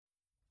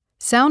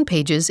Sound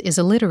Pages is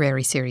a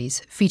literary series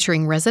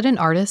featuring resident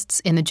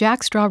artists in the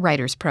Jack Straw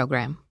Writers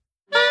Program.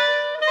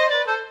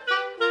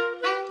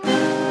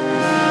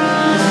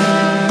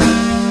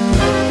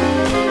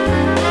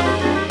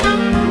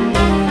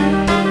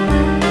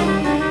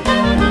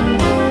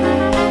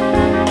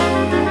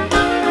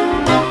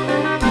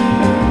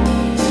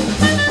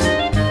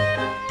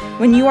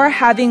 When you are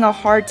having a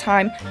hard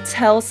time,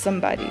 tell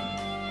somebody.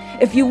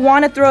 If you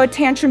want to throw a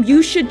tantrum,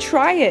 you should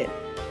try it.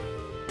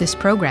 This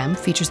program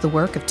features the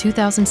work of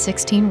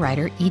 2016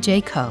 writer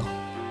E.J. Koh.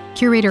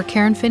 Curator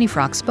Karen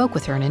Finneyfrock spoke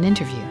with her in an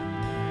interview.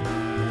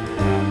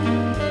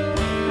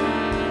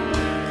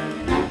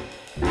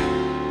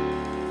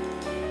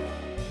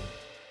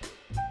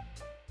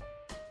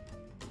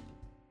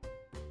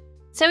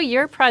 So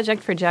your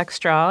project for Jack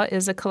Straw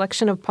is a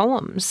collection of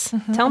poems.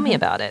 Tell me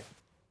about it.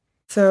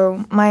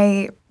 So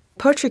my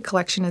poetry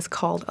collection is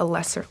called A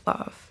Lesser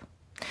Love.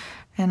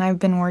 And I've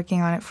been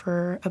working on it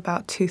for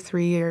about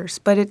 2-3 years.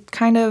 But it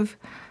kind of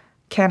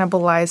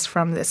cannibalized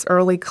from this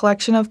early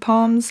collection of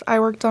poems I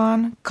worked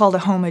on called A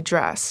Home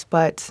Address.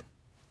 But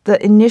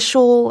the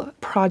initial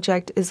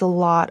project is a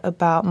lot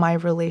about my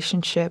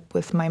relationship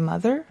with my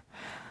mother.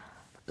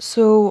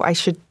 So I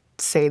should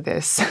say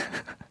this.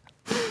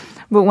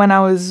 But when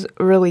I was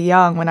really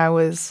young, when I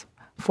was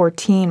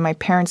 14, my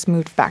parents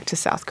moved back to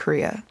South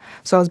Korea.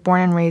 So I was born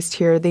and raised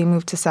here. They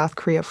moved to South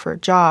Korea for a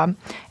job,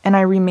 and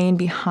I remained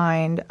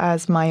behind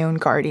as my own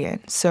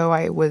guardian. So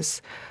I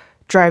was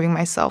driving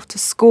myself to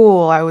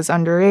school. I was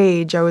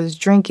underage. I was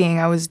drinking.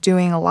 I was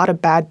doing a lot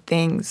of bad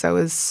things. I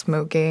was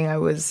smoking. I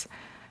was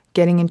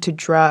getting into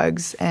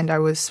drugs, and I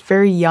was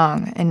very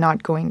young and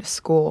not going to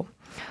school.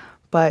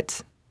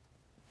 But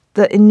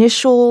the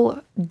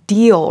initial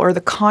deal or the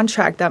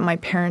contract that my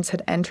parents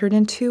had entered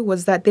into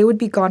was that they would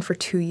be gone for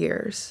 2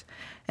 years.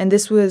 And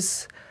this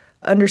was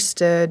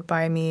understood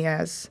by me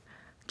as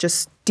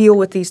just deal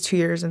with these 2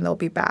 years and they'll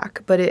be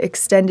back. But it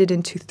extended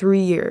into 3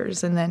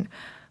 years and then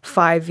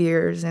 5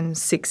 years and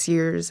 6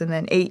 years and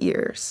then 8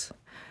 years.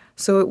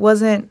 So it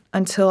wasn't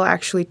until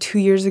actually 2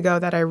 years ago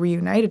that I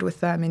reunited with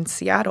them in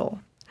Seattle.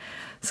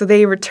 So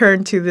they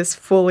returned to this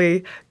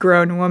fully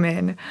grown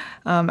woman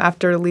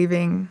after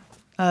leaving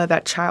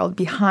that child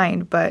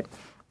behind. But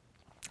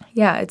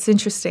yeah, it's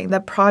interesting.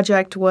 That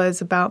project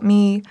was about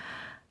me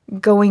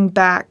going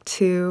back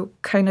to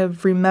kind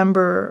of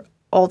remember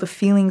all the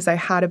feelings I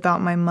had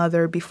about my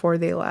mother before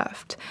they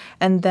left.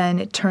 And then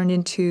it turned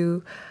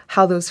into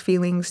how those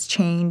feelings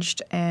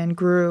changed and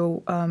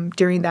grew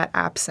during that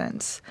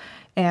absence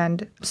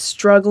and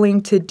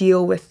struggling to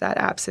deal with that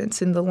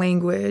absence in the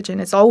language. And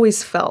it's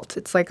always felt.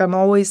 It's like I'm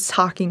always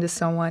talking to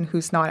someone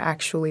who's not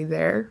actually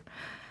there.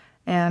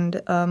 And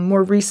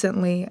more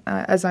recently,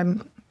 as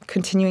I'm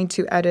continuing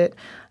to edit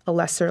A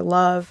Lesser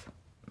Love,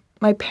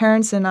 my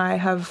parents and I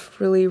have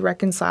really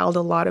reconciled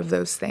a lot of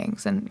those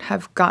things and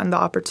have gotten the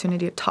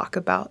opportunity to talk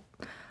about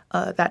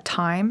that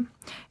time.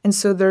 And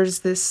so there's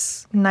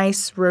this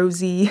nice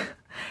rosy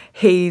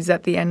haze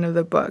at the end of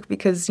the book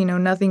because,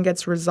 nothing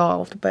gets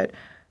resolved, but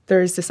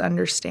there is this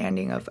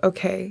understanding of,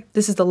 okay,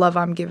 this is the love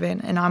I'm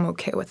given, and I'm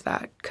okay with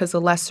that because a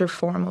lesser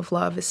form of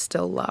love is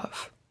still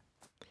love.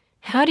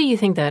 How do you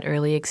think that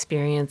early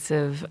experience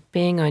of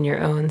being on your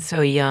own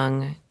so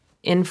young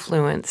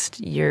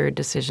influenced your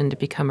decision to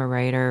become a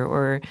writer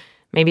or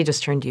maybe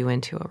just turned you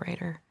into a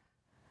writer?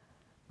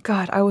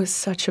 God, I was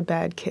such a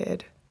bad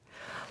kid.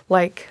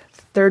 Like,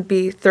 there'd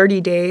be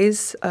 30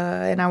 days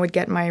and I would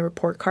get my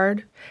report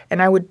card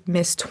and I would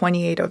miss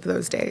 28 of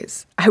those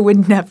days. I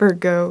would never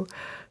go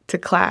to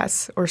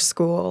class or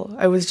school.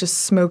 I was just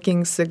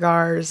smoking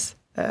cigars.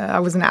 I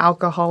was an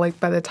alcoholic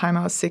by the time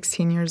I was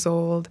 16 years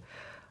old.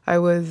 I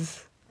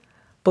was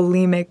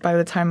bulimic by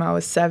the time I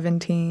was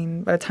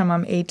 17. By the time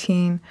I'm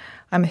 18,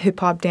 I'm a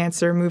hip-hop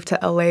dancer, moved to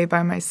LA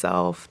by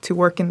myself to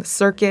work in the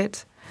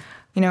circuit.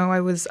 I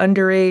was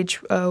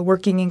underage,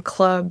 working in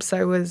clubs.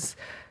 I was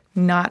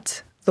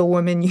not the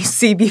woman you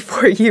see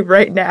before you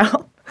right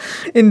now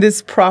in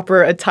this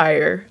proper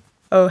attire.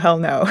 Oh, hell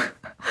no.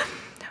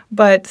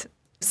 But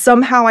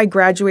somehow I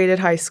graduated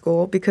high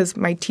school because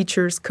my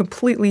teachers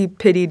completely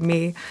pitied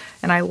me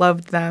and I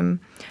loved them.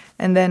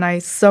 And then I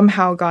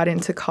somehow got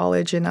into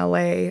college in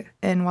LA.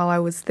 And while I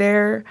was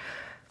there,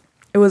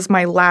 it was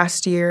my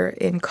last year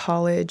in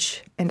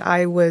college. And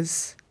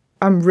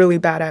I'm really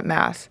bad at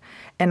math.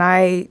 And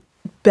I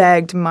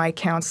begged my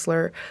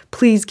counselor,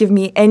 please give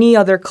me any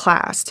other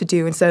class to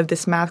do instead of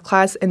this math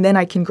class. And then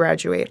I can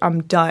graduate.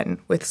 I'm done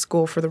with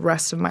school for the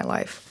rest of my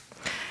life.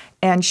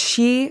 And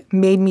she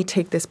made me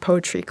take this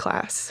poetry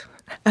class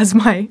as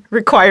my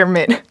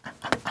requirement.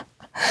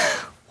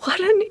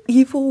 What an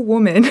evil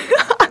woman.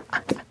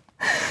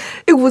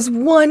 It was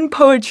one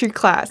poetry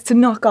class to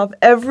knock off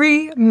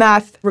every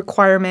math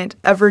requirement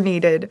ever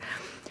needed.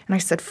 And I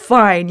said,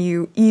 fine,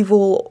 you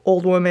evil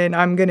old woman,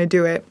 I'm going to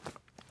do it.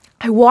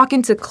 I walk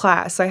into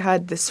class. I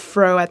had this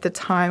fro at the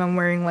time. I'm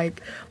wearing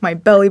my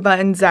belly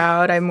buttons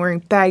out. I'm wearing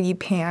baggy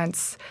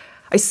pants.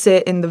 I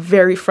sit in the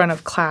very front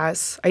of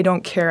class. I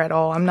don't care at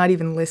all. I'm not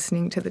even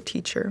listening to the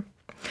teacher.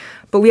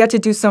 But we had to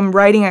do some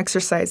writing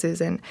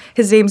exercises, and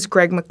his name's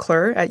Greg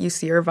McClure at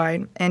UC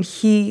Irvine, and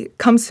he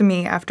comes to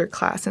me after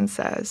class and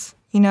says,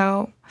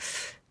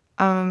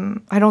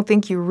 I don't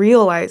think you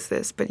realize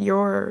this, but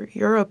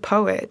you're a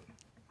poet.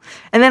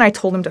 And then I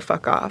told him to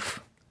fuck off.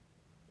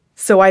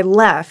 So I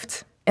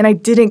left, and I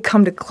didn't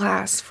come to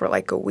class for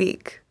like a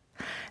week.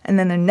 And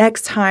then the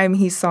next time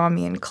he saw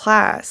me in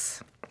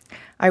class,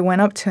 I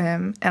went up to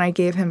him and I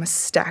gave him a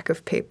stack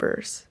of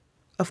papers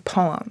of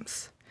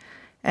poems.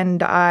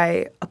 And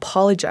I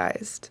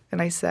apologized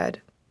and I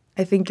said,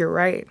 I think you're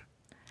right.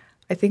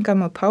 I think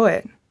I'm a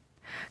poet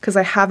because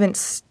I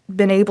haven't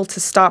been able to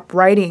stop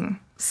writing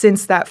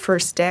since that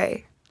first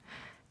day.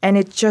 And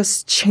it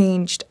just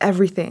changed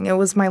everything. It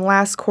was my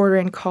last quarter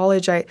in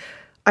college.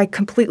 I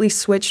completely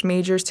switched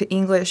majors to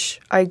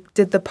English. I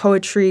did the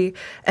poetry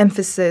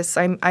emphasis.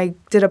 I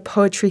did a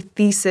poetry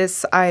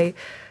thesis.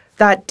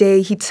 That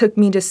day, he took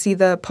me to see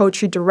the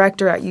poetry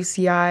director at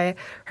UCI.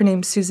 Her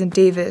name's Susan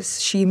Davis.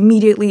 She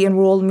immediately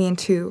enrolled me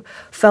into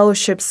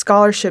fellowships,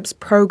 scholarships,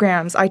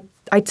 programs.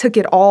 I took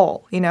it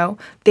all,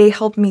 They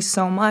helped me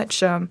so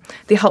much.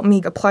 They helped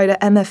me apply to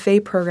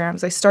MFA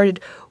programs. I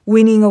started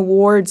winning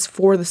awards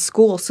for the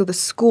school, so the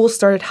school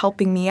started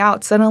helping me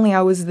out. Suddenly,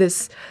 I was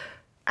this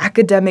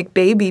academic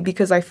baby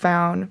because I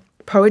found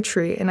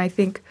poetry, and I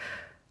think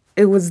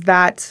it was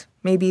that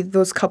maybe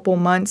those couple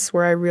months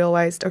where I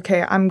realized,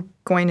 okay, I'm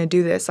going to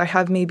do this. I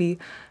have maybe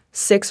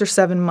 6 or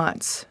 7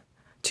 months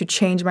to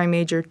change my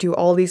major, do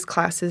all these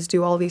classes,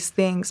 do all these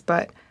things,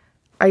 but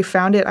I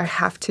found it. I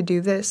have to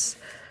do this.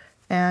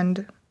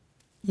 And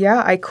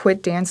yeah, I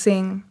quit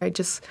dancing. I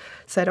just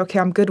said, okay,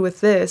 I'm good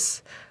with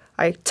this.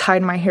 I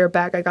tied my hair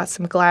back. I got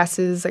some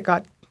glasses. I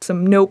got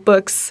some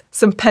notebooks,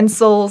 some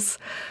pencils,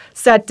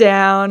 sat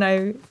down.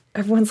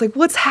 Everyone's like,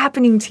 what's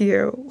happening to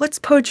you? What's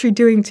poetry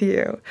doing to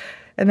you?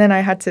 And then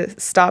I had to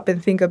stop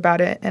and think about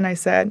it. And I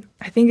said,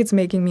 I think it's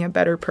making me a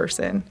better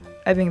person.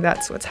 I think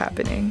that's what's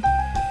happening.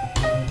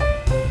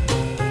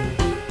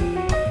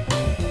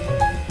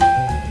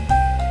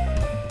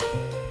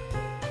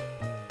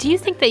 Do you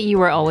think that you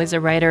were always a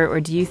writer, or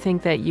do you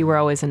think that you were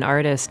always an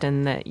artist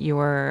and that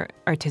your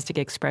artistic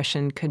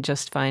expression could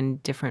just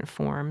find different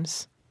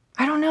forms?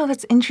 I don't know.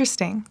 That's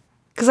interesting.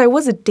 Because I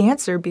was a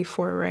dancer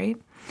before, right?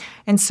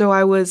 And so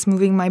I was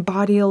moving my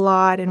body a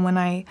lot. And when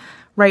I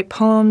write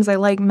poems, I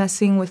like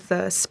messing with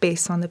the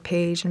space on the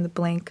page and the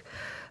blank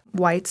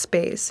white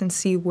space and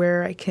see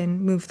where I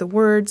can move the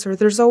words. Or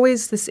there's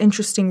always this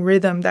interesting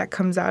rhythm that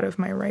comes out of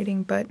my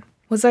writing. But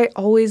was I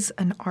always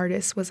an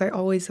artist? Was I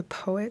always a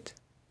poet?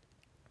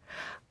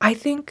 I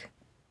think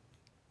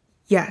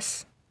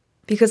yes,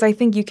 because I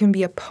think you can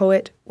be a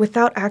poet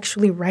without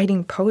actually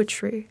writing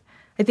poetry.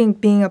 I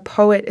think being a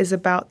poet is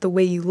about the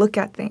way you look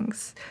at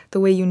things, the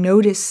way you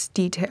notice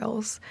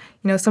details.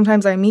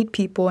 Sometimes I meet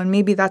people, and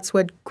maybe that's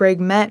what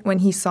Greg meant when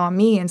he saw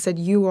me and said,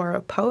 you are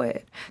a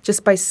poet,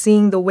 just by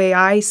seeing the way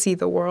I see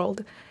the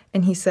world.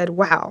 And he said,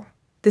 wow,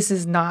 this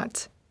is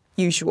not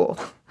usual.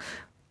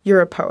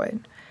 You're a poet.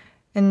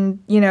 And,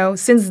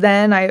 since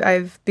then,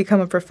 I've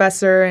become a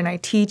professor and I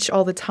teach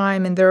all the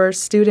time. And there are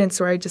students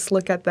where I just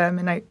look at them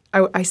and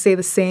I say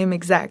the same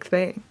exact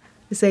thing.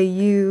 I say,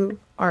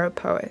 you are a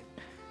poet.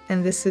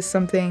 And this is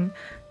something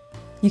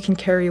you can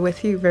carry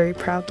with you very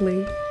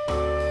proudly.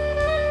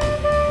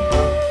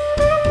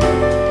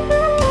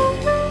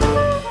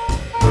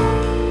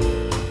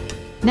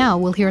 Now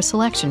we'll hear a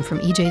selection from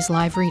EJ's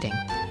live reading.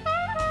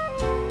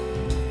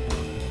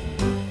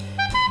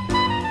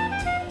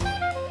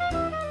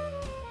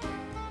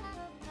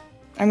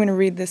 I'm going to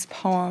read this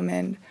poem,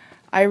 and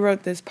I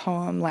wrote this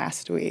poem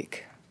last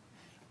week,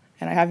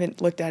 and I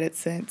haven't looked at it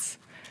since.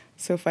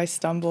 So if I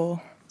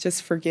stumble,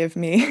 just forgive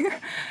me.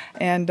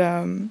 And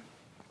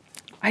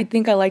I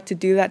think I like to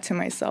do that to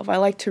myself. I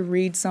like to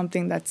read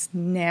something that's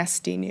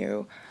nasty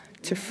new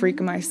to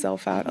freak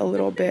myself out a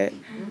little bit,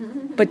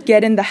 but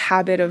get in the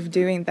habit of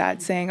doing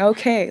that, saying,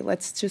 okay,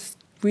 let's just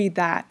read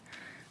that.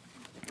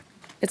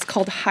 It's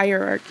called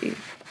Hierarchy.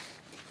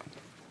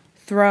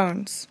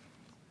 Thrones.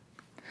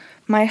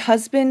 My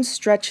husband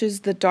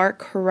stretches the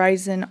dark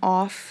horizon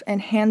off and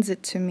hands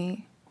it to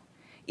me.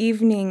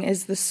 Evening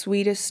is the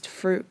sweetest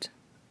fruit.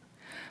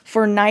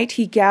 For night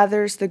he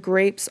gathers the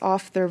grapes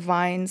off their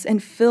vines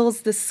and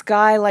fills the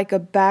sky like a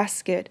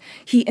basket.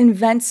 He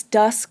invents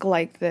dusk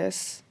like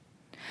this.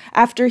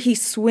 After he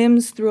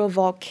swims through a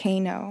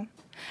volcano,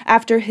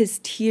 after his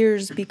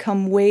tears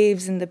become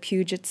waves in the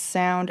Puget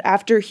Sound,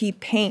 after he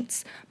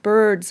paints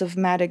birds of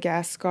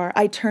Madagascar,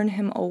 I turn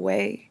him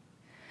away.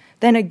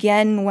 Then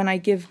again, when I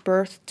give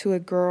birth to a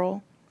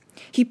girl,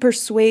 he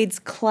persuades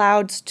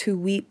clouds to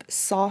weep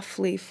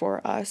softly for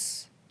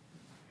us.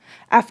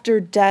 After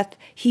death,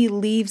 he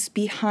leaves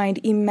behind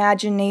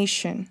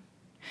imagination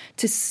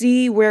to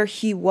see where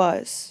he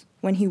was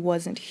when he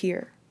wasn't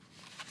here.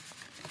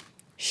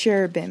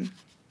 Cherubim.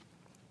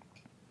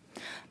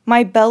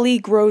 My belly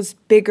grows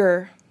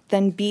bigger,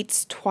 then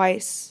beats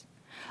twice.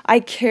 I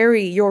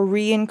carry your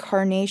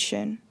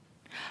reincarnation.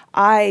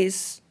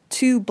 Eyes,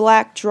 2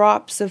 black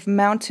drops of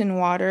mountain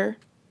water,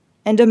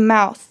 and a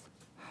mouth,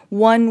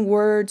 one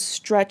word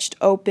stretched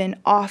open,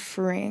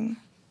 offering.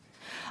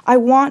 I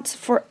want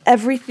for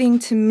everything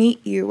to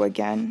meet you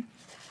again.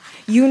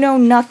 You know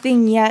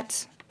nothing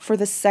yet for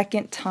the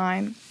second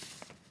time.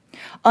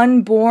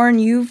 Unborn,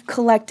 you've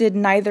collected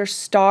neither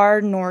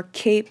star nor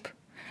cape,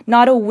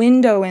 not a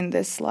window in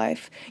this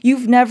life.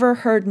 You've never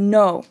heard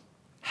no,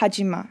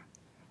 hajima,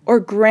 or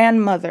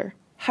grandmother,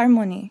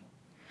 harmony,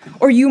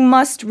 or you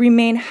must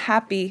remain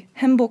happy,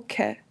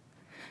 henboke,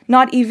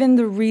 not even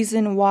the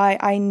reason why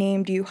I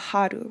named you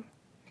Haru.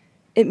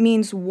 It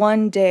means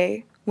one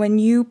day, when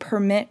you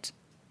permit,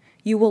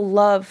 you will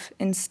love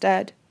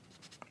instead.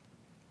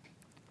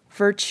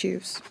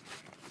 Virtues.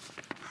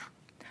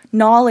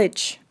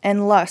 Knowledge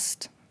and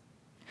lust.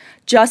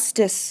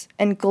 Justice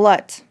and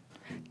glut.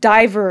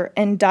 Diver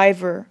and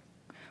diver.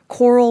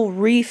 Coral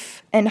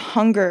reef and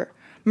hunger.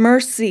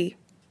 Mercy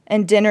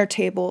and dinner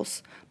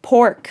tables.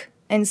 Pork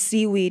and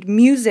seaweed.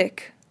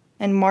 Music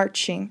and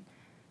marching.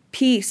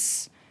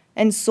 Peace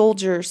and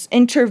soldiers.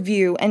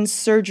 Interview and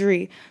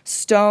surgery.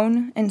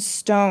 Stone and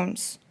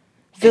stones.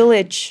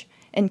 Village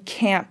and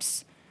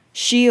camps,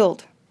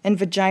 shield and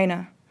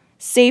vagina,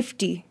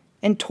 safety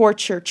and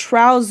torture,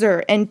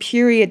 trouser and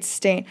period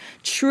stain,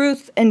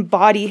 truth and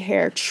body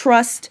hair,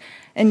 trust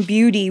and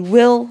beauty,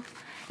 will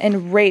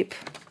and rape,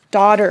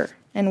 daughter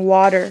and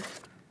water,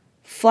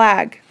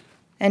 flag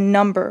and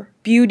number,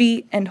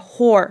 beauty and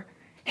whore,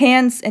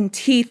 hands and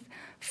teeth,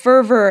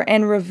 fervor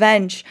and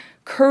revenge,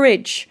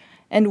 courage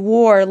and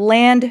war,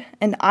 land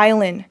and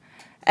island,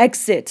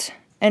 exit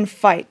and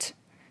fight,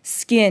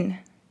 skin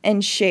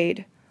and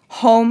shade,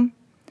 home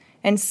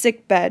and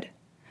sickbed,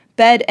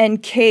 bed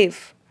and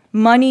cave,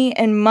 money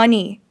and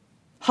money,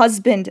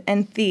 husband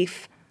and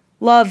thief,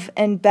 love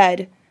and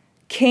bed,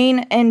 cane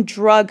and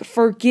drug,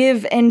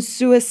 forgive and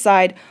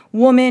suicide,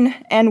 woman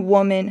and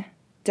woman,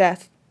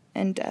 death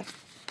and death.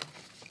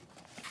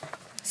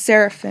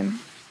 Seraphim.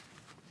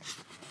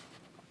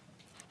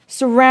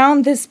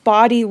 Surround this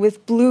body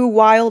with blue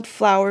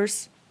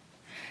wildflowers.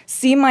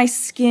 See my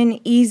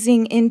skin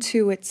easing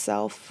into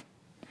itself.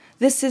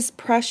 This is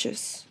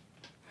precious.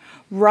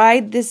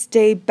 Ride this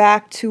day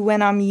back to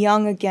when I'm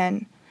young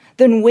again,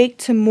 then wake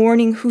to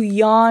morning who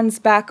yawns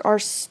back our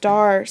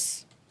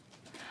stars.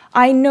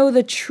 I know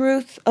the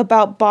truth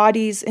about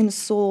bodies and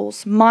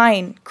souls,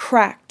 mine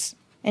cracked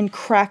and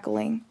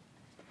crackling.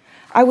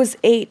 I was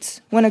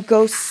 8 when a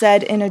ghost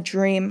said in a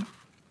dream,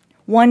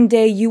 one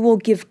day you will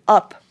give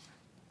up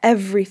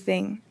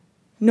everything.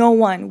 No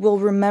one will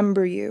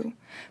remember you.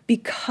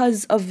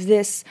 Because of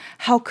this,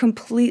 how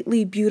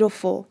completely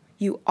beautiful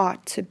you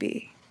ought to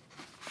be.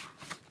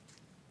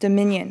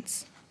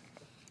 Dominions.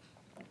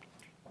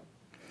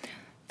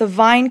 The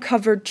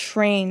vine-covered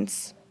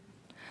trains,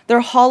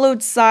 their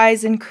hollowed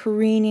sighs and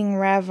careening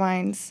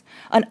ravines.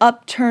 An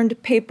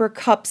upturned paper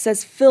cup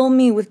says, fill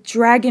me with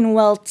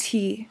Dragonwell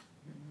tea.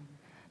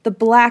 The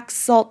black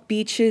salt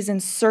beaches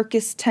and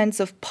circus tents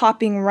of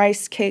popping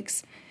rice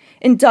cakes.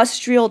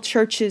 Industrial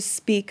churches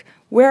speak,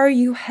 where are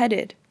you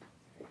headed?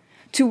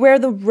 To where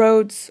the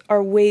roads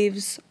are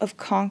waves of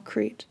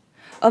concrete,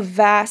 a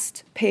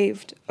vast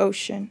paved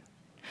ocean.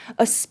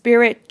 A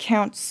spirit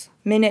counts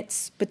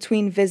minutes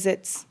between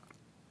visits.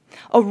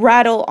 A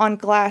rattle on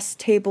glass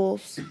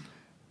tables.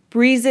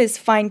 Breezes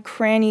find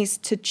crannies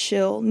to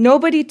chill.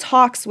 Nobody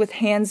talks with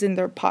hands in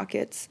their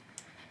pockets.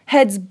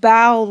 Heads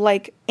bow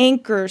like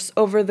anchors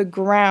over the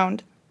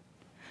ground.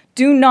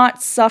 Do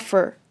not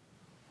suffer.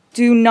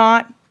 Do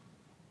not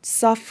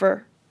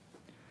suffer.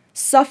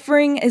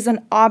 Suffering is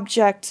an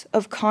object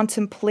of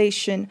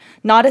contemplation,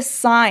 not a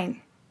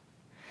sign.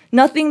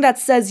 Nothing that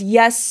says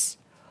yes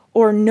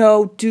or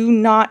no, do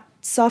not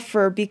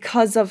suffer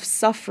because of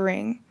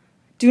suffering.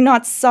 Do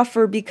not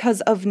suffer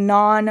because of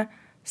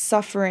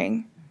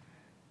non-suffering.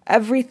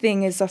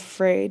 Everything is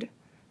afraid.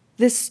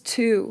 This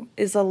too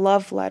is a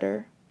love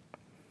letter.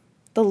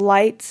 The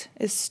light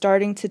is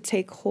starting to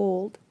take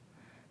hold.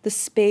 The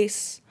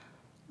space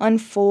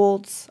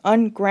unfolds,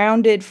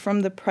 ungrounded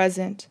from the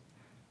present.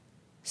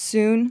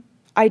 Soon,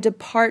 I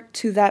depart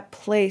to that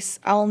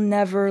place I'll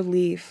never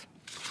leave.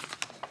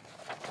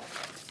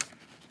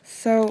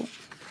 So,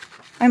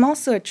 I'm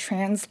also a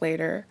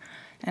translator,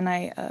 and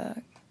I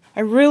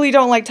really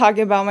don't like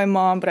talking about my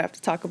mom, but I have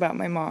to talk about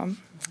my mom.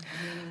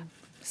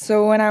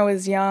 So when I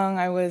was young,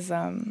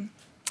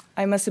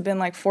 I must have been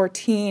like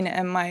 14,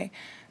 and my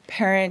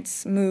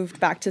parents moved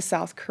back to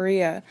South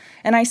Korea,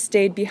 and I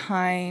stayed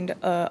behind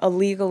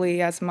illegally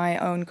as my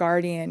own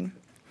guardian,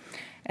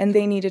 and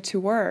they needed to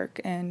work,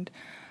 and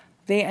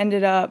they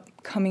ended up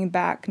coming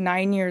back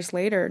 10 years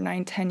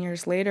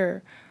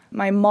later.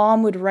 My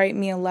mom would write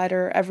me a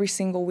letter every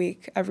single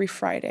week, every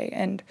Friday,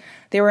 and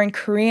they were in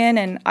Korean,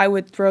 and I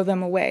would throw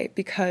them away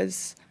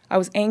because I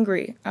was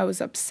angry, I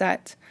was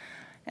upset,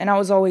 and I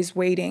was always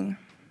waiting.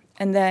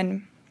 And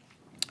then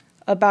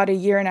about a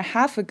year and a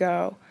half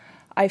ago,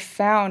 I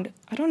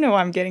don't know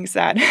why I'm getting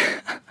sad.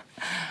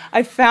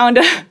 I found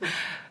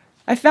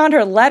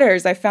her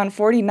letters. I found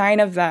 49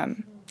 of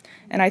them,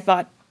 and I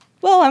thought,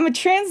 well, I'm a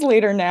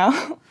translator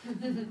now.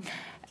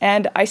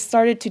 And I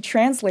started to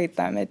translate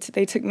them.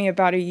 They took me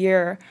about a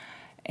year.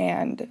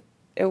 And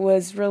it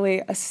was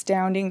really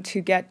astounding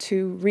to get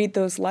to read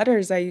those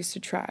letters I used to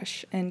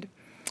trash. And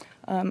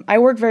I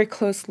work very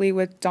closely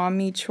with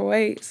Dong-Mi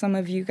Choi. Some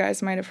of you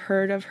guys might have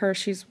heard of her.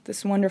 She's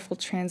this wonderful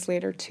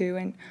translator too.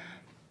 And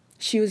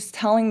she was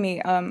telling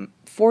me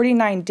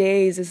 49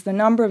 days is the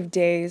number of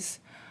days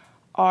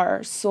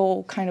our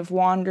soul kind of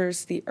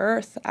wanders the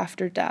earth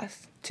after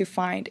death to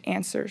find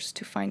answers,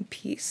 to find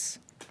peace.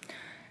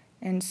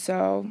 And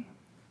so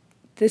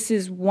this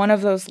is one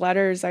of those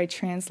letters I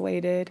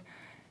translated.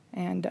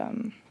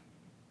 And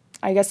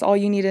I guess all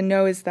you need to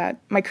know is that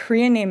my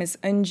Korean name is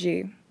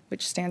Eunji,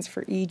 which stands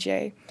for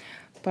EJ.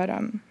 But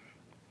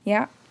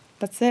yeah,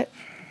 that's it.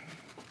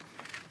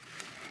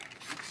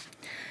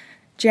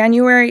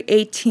 January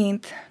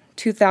 18th,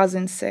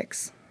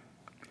 2006.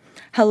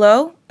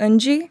 Hello,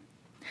 Eunji?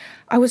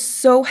 I was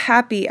so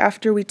happy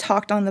after we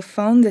talked on the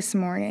phone this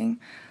morning.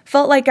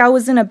 Felt like I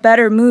was in a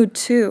better mood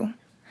too.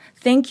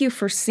 Thank you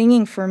for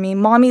singing for me.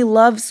 Mommy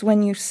loves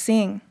when you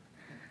sing.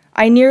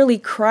 I nearly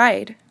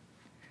cried.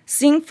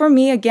 Sing for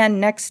me again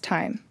next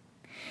time.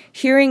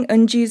 Hearing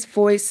Eunji's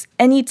voice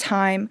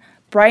anytime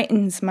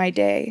brightens my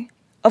day.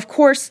 Of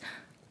course,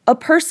 a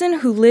person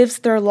who lives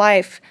their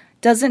life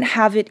doesn't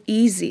have it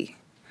easy.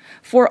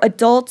 For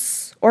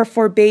adults or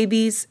for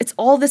babies, it's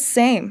all the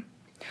same.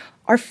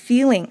 Our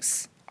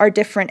feelings are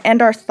different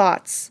and our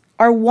thoughts.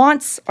 Our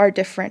wants are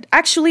different.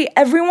 Actually,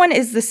 everyone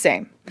is the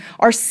same.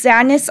 Our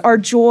sadness, our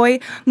joy,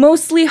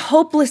 mostly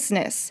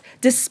hopelessness,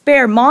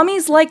 despair.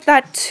 Mommy's like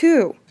that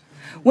too.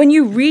 When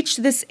you reach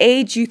this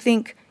age, you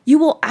think you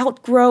will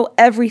outgrow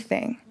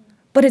everything.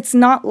 But it's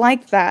not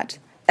like that.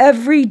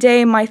 Every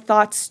day my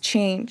thoughts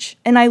change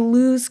and I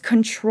lose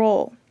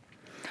control.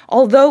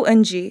 Although,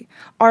 Eunji,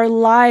 our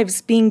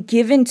lives being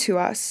given to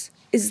us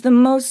is the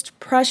most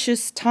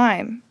precious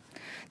time.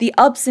 The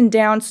ups and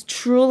downs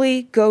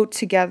truly go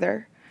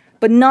together,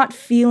 but not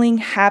feeling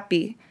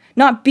happy,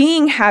 not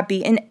being happy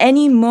in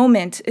any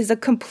moment is a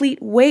complete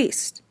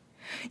waste.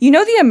 You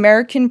know the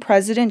American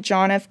president,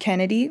 John F.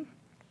 Kennedy?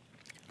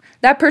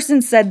 That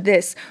person said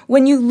this: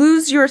 when you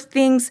lose your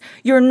things,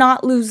 you're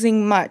not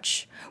losing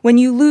much. When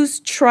you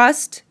lose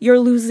trust, you're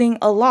losing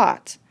a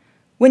lot.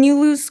 When you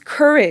lose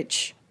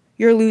courage,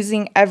 you're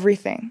losing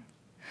everything.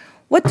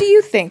 What do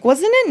you think?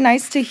 Wasn't it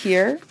nice to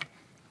hear?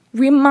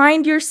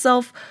 Remind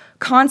yourself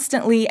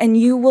constantly and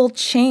you will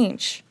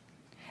change.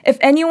 If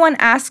anyone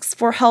asks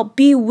for help,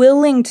 be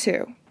willing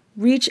to.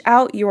 Reach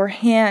out your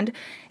hand.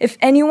 If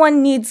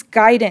anyone needs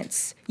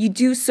guidance, you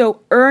do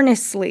so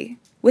earnestly,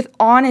 with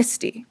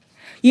honesty.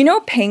 You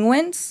know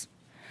penguins?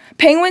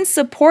 Penguins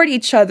support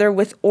each other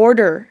with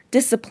order,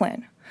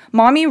 discipline.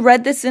 Mommy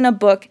read this in a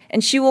book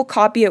and she will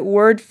copy it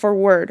word for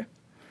word.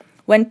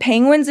 When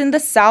penguins in the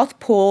South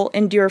Pole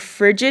endure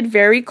frigid,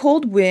 very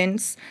cold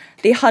winds,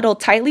 they huddle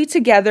tightly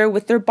together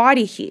with their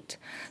body heat.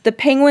 The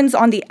penguins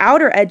on the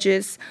outer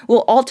edges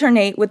will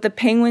alternate with the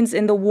penguins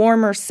in the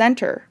warmer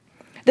center.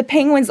 The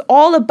penguins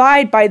all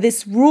abide by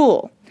this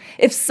rule.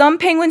 If some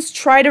penguins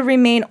try to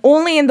remain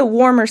only in the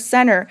warmer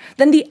center,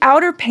 then the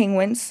outer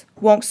penguins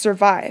won't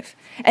survive,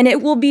 and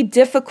it will be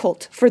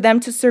difficult for them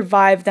to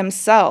survive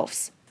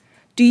themselves.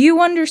 Do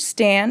you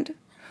understand?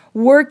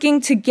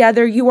 Working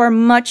together, you are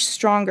much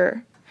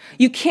stronger.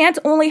 You can't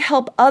only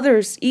help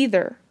others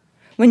either.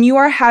 When you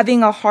are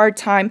having a hard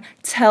time,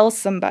 tell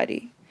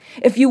somebody.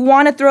 If you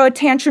want to throw a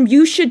tantrum,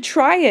 you should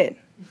try it.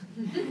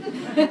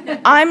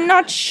 I'm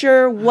not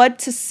sure what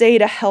to say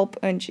to help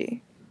Eunji,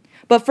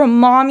 but from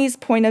Mommy's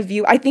point of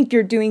view, I think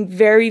you're doing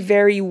very,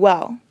 very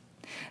well.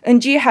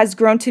 Eunji has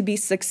grown to be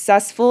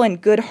successful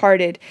and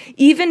good-hearted,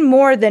 even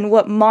more than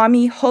what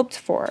Mommy hoped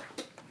for.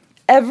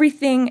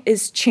 Everything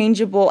is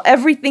changeable.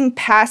 Everything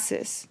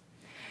passes.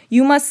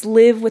 You must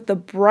live with a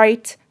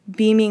bright,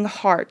 beaming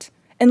heart.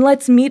 And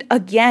let's meet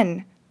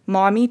again.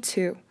 Mommy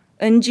too.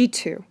 Eunji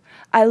too.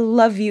 I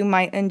love you,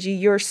 my Eunji.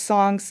 Your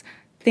songs,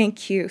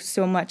 thank you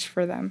so much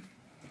for them.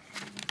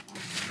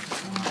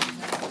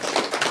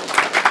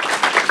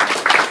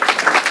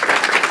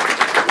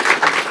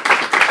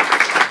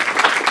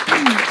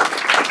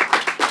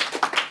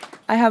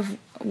 I have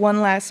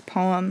one last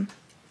poem,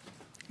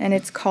 and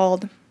it's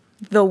called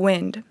The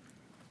Wind.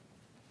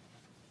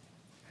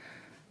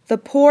 The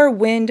poor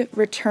wind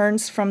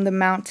returns from the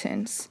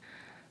mountains,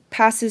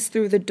 passes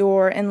through the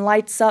door and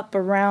lights up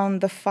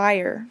around the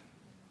fire.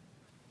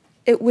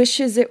 It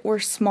wishes it were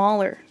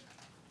smaller,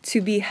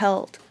 to be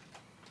held.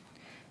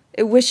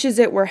 It wishes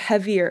it were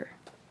heavier,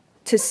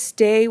 to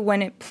stay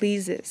when it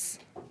pleases.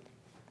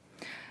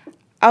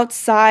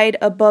 Outside,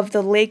 above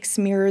the lake's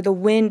mirror, the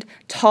wind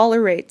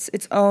tolerates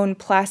its own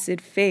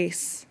placid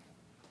face.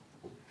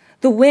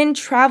 The wind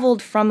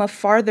traveled from a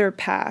farther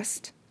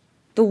past.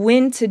 The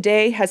wind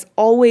today has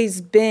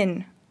always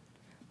been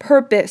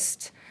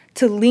purposed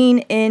to lean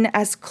in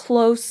as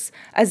close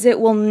as it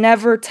will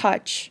never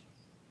touch.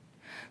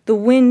 The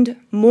wind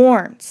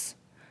mourns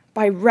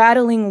by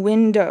rattling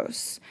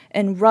windows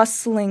and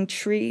rustling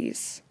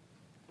trees.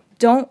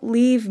 Don't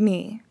leave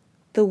me,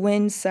 the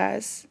wind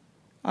says,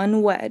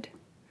 unwed.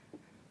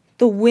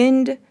 The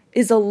wind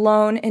is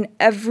alone in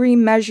every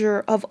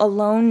measure of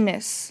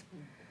aloneness.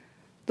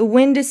 The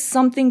wind is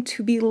something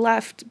to be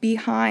left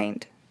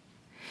behind.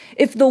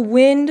 If the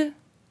wind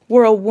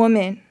were a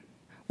woman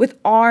with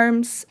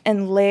arms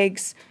and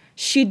legs,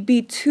 she'd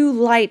be too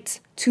light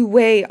to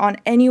weigh on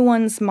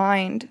anyone's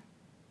mind.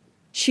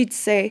 She'd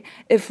say,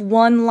 if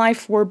one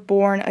life were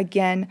born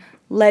again,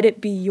 let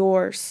it be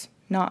yours,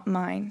 not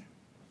mine.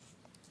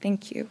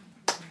 Thank you.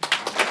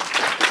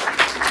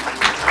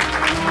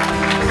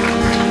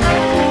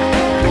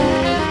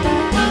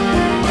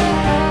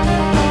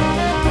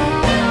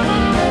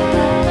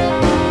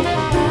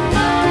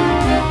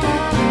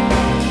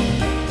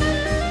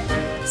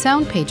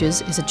 Sound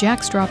Pages is a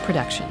Jack Straw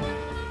production.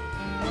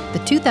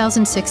 The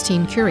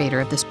 2016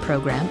 curator of this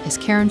program is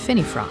Karen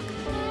Finney-Frock.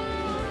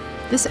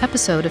 This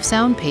episode of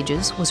Sound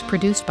Pages was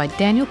produced by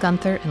Daniel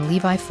Gunther and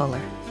Levi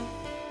Fuller.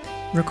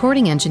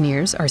 Recording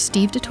engineers are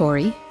Steve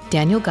DeTore,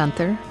 Daniel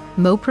Gunther,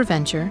 Mo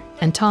Preventure,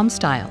 and Tom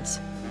Stiles.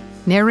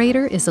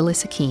 Narrator is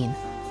Alyssa Keene,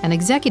 and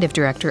executive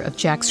director of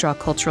Jack Straw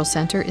Cultural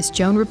Center is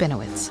Joan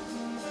Rabinowitz.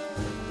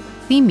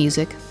 Theme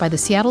music by the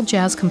Seattle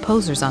Jazz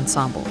Composers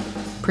Ensemble,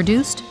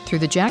 produced through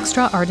the Jack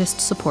Straw Artist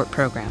Support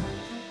Program.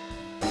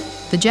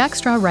 The Jack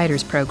Straw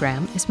Writers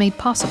Program is made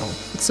possible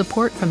with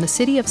support from the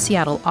City of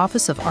Seattle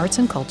Office of Arts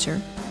and Culture,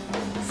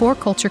 For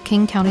Culture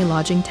King County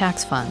Lodging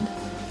Tax Fund,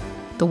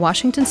 the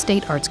Washington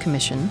State Arts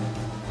Commission,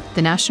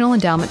 the National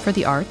Endowment for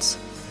the Arts,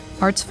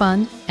 Arts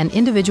Fund, and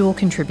individual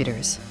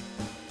contributors.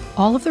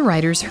 All of the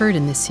writers heard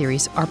in this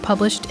series are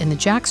published in the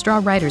Jack Straw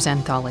Writers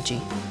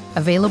Anthology,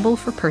 available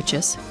for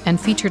purchase and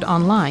featured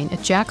online at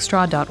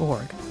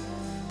jackstraw.org.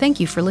 Thank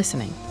you for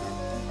listening.